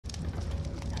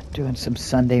Doing some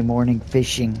Sunday morning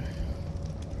fishing.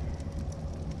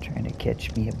 Trying to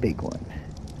catch me a big one.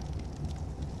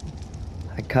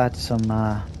 I caught some,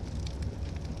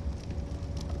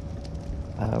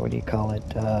 what do you call it?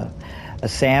 A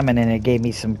salmon, and it gave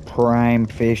me some prime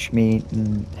fish meat,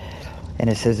 and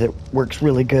it says it works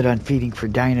really good on feeding for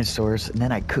dinosaurs. And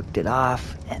then I cooked it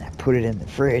off and I put it in the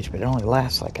fridge, but it only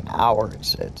lasts like an hour, it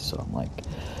said. So I'm like,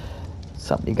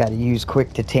 something you got to use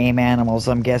quick to tame animals,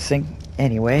 I'm guessing.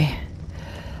 Anyway,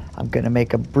 I'm gonna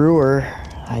make a brewer.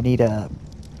 I need to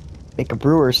make a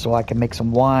brewer so I can make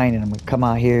some wine, and I'm gonna come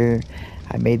out here.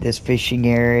 I made this fishing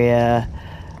area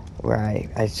where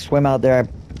I swim out there.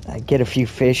 I get a few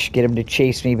fish, get them to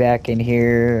chase me back in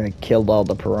here. I killed all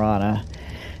the piranha,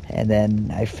 and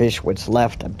then I fish what's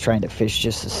left. I'm trying to fish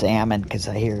just the salmon because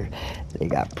I hear they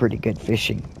got pretty good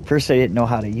fishing. First, I didn't know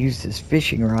how to use this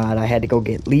fishing rod. I had to go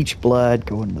get leech blood,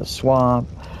 go into the swamp.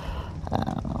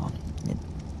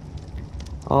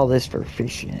 All this for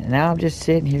fishing. And now I'm just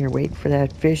sitting here waiting for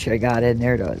that fish I got in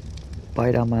there to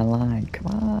bite on my line. Come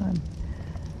on.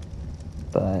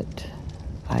 But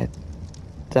I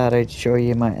thought I'd show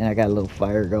you and I got a little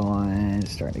fire going.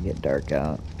 It's starting to get dark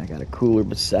out. I got a cooler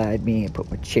beside me. I put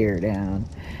my chair down.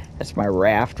 That's my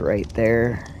raft right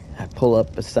there. I pull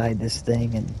up beside this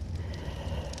thing, and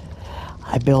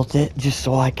I built it just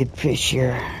so I could fish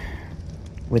here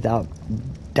without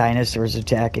dinosaurs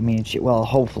attacking me and shit. Well,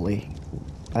 hopefully.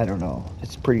 I don't know.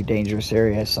 It's a pretty dangerous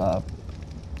area. I saw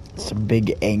some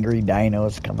big angry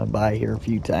dinos coming by here a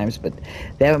few times, but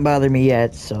they haven't bothered me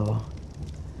yet, so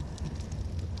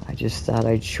I just thought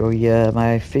I'd show you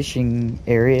my fishing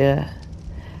area.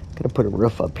 I'm gonna put a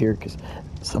roof up here because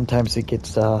sometimes it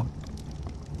gets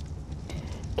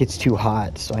too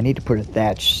hot, so I need to put a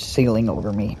thatch ceiling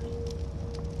over me.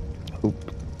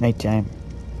 Oop, nighttime.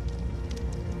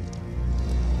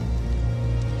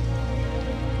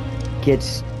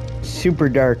 Gets super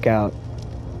dark out,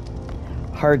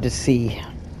 hard to see,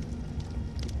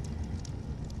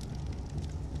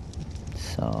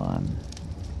 so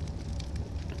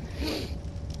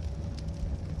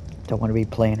don't want to be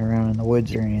playing around in the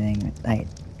woods or anything at night.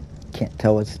 Can't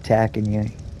tell what's attacking you.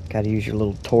 Got to use your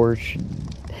little torch,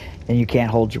 and you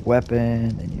can't hold your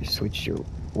weapon, and you switch your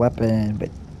weapon, but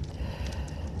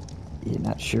you're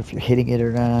not sure if you're hitting it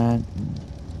or not.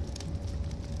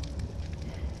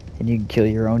 And you can kill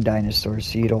your own dinosaurs,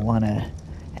 so you don't want to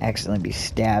accidentally be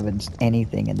stabbing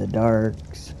anything in the dark.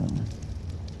 So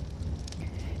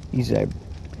usually I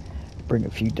bring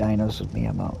a few dinos with me.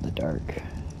 I'm out in the dark.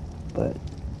 But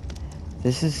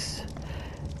this is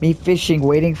me fishing,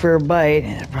 waiting for a bite.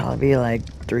 It'll probably be like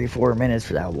 3-4 minutes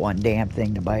for that one damn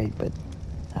thing to bite. But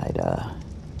I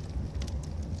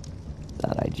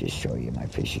thought I'd just show you my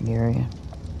fishing area.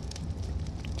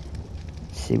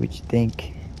 See what you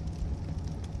think.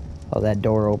 Oh, that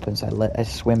door opens. I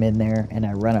swim in there, and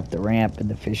I run up the ramp, and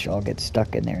the fish all get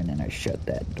stuck in there, and then I shut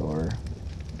that door.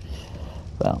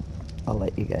 Well, I'll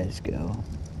let you guys go.